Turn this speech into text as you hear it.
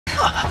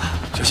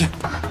小心，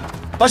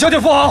把小姐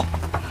扶好。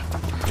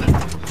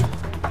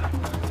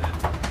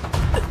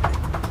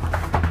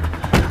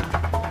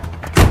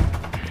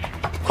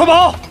快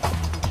跑！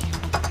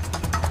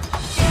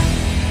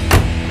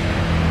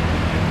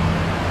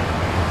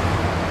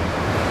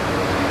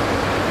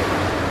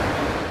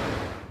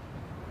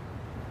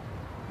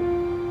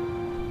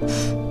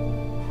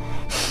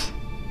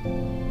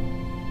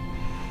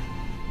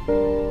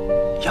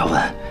雅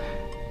文，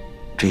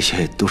这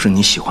些都是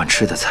你喜欢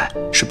吃的菜，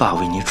是爸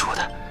为你煮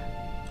的。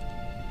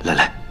来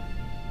来，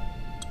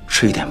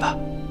吃一点吧。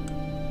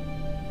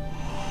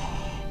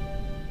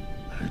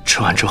吃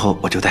完之后，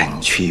我就带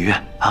你去医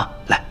院啊！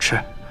来吃。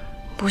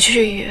不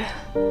去医院。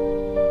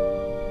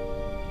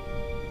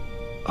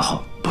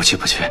哦，不去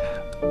不去，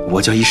我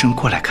叫医生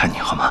过来看你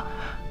好吗？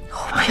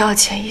我不要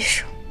见医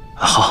生。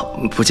好，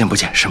不见不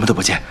见，什么都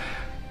不见。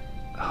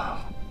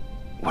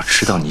我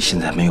知道你现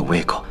在没有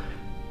胃口，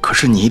可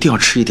是你一定要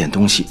吃一点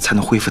东西才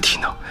能恢复体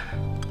能。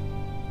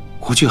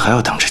无惧还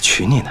要等着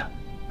娶你呢，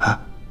啊！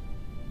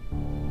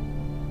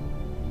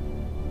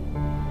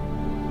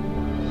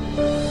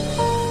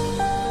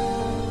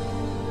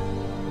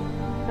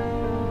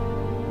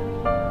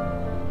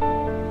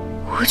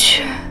无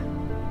惧，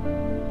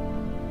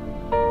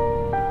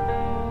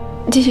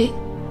你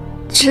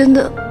真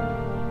的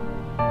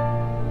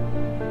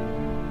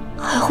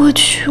还会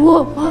娶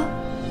我吗？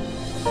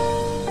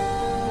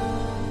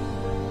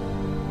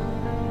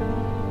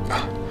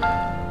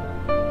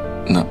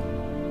那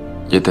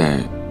也得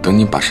等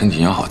你把身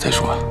体养好再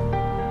说。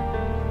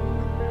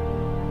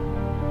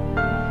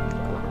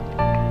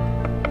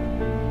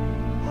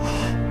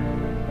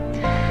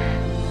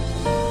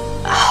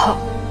好，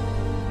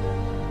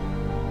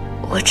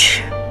我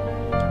吃。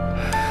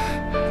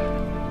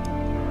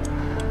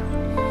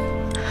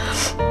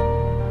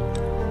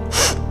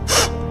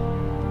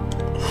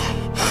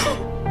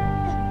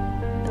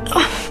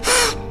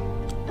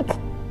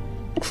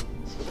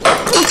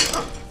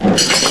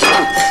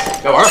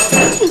雅文，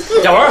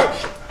雅文，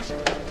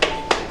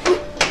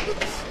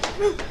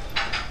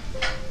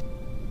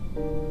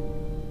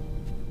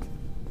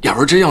雅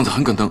文这样子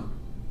很可能，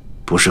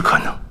不是可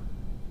能，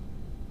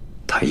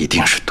他一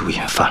定是毒瘾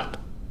犯了。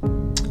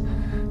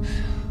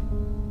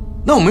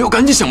那我们要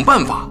赶紧想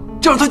办法，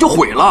这样他就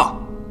毁了。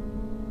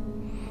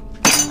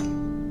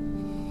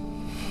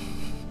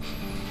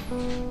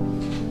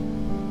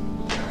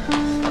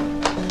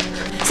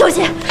小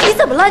姐，你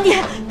怎么了你？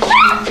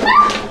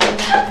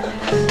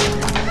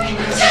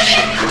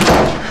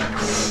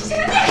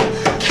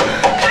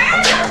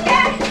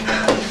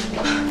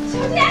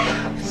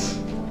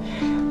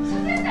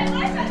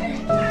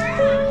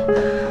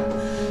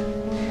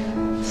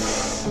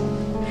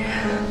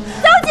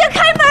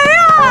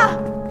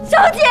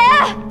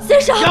先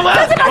生，小姐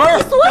把自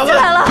己锁起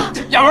来了。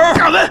雅文，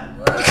雅文，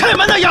你开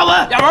门呐！雅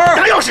文，雅文，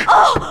拿钥匙。哦，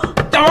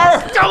雅文，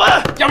雅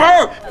文，雅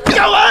文，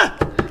雅文，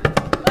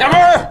雅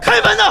文，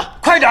开门呐！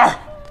快点！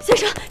先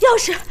生，钥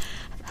匙。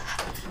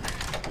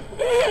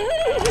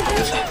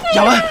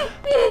雅文，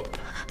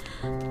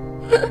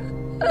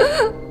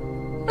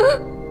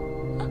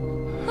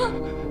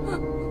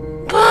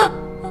爸，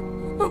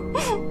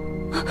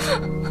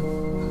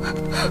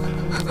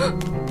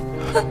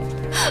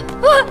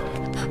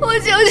我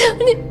求求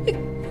你。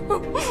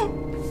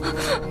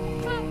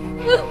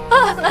爸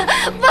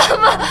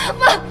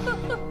爸，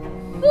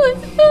我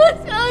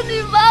求你，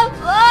爸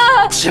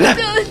爸，起来！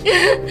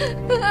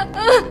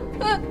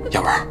雅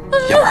文，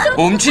雅文，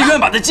我们去医院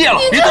把他戒了，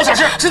别做傻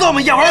事，知道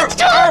吗？雅文，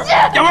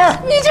雅文，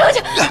你出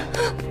去！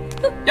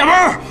雅文，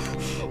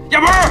雅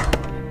文，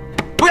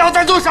不要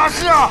再做傻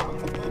事啊！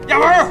雅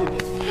文，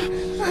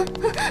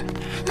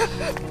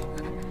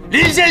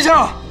林先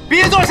生，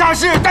别做傻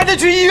事，带他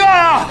去医院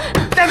啊，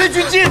带他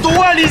去戒毒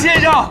啊，林先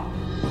生。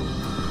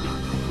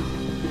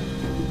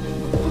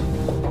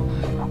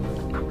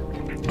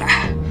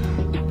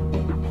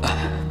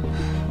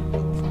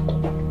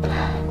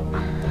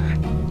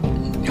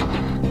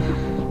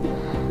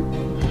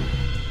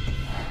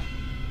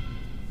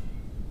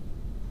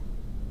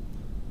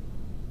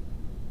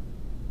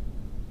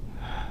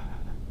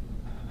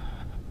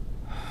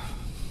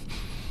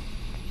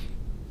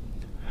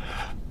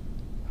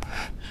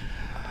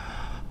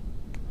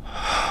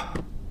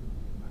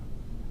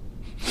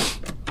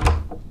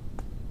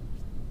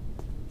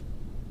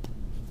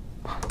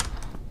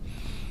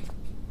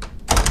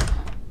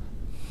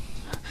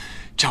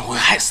这样会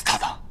害死他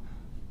的。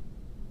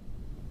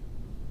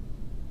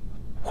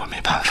我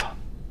没办法。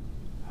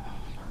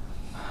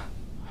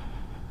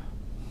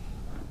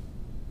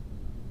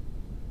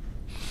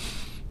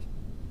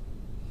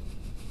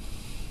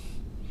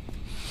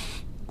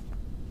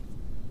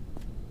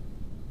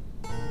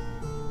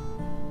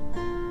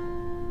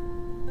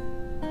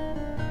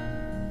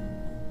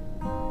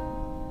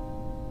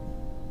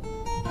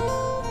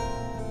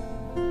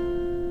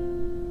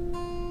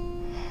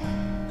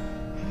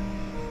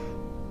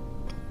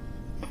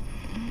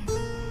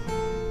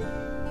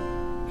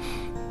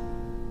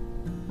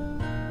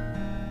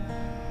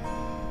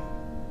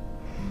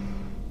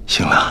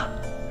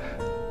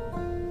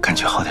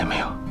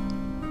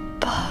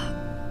爸，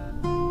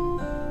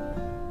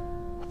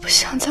我不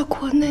想在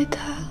国内待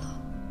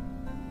了，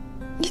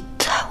你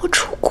带我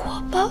出国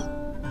吧。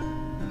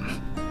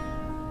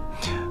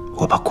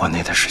我把国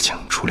内的事情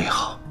处理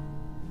好，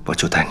我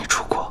就带你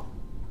出国。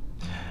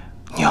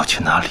你要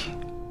去哪里，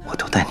我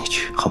都带你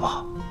去，好不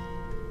好？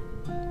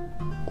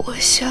我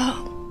想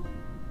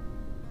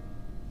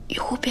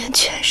游遍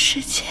全世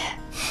界。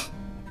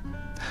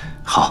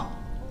好，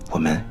我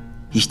们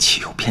一起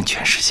游遍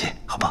全世界，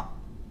好不好？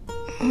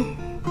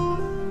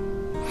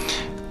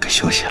该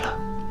休息了。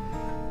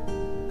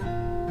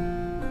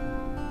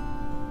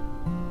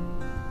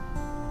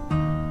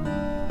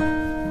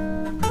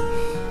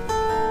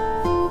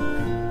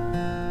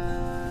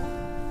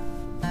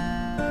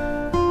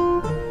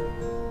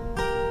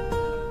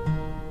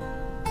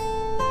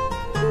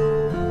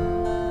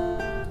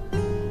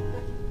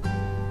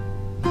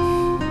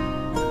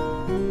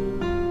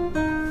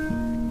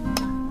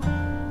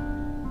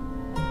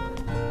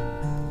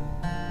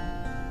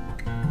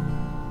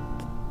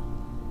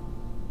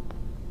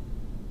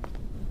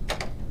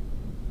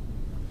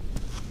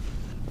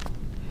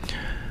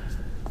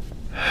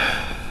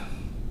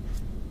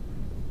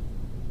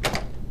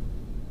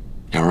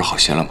瑶儿好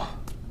些了吗？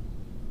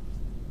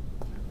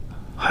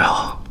还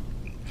好。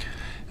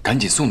赶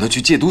紧送他去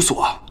戒毒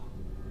所啊！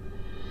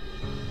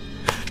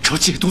这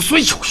戒毒所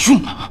有用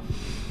吗？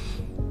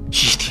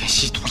一天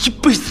吸毒，一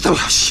辈子都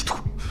要吸毒。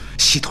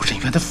吸毒人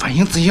员的反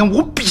应怎样，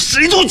我比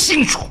谁都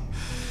清楚。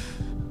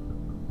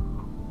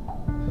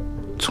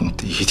从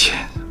第一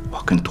天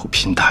我跟毒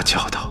品打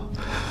交道，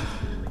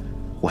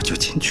我就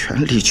尽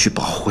全力去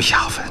保护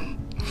雅文。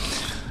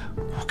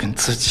我跟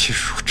自己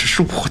说，这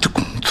是我的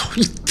工作，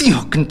一定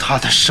要跟他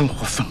的生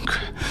活分开。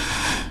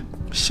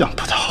想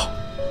不到，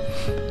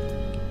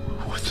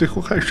我最后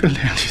还是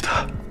连累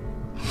他。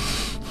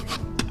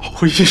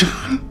报应，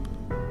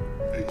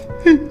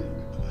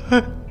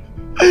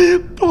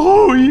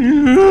报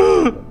应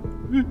啊！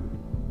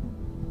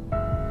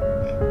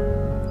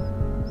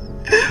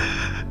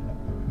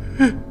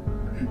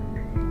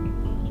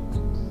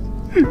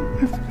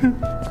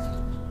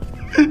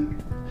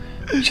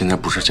现在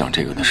不是讲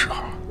这个的时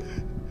候。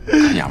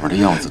看雅文的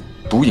样子，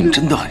毒瘾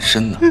真的很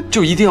深呢，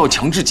就一定要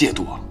强制戒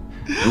毒。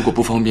如果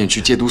不方便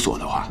去戒毒所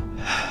的话，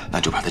那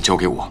就把他交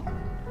给我，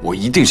我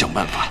一定想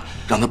办法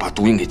让他把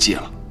毒瘾给戒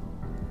了。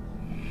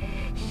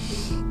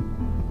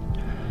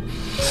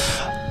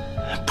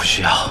不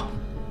需要，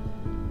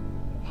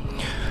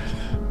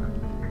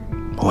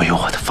我有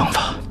我的方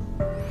法。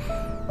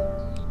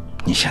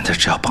你现在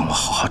只要帮我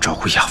好好照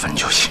顾雅文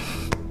就行。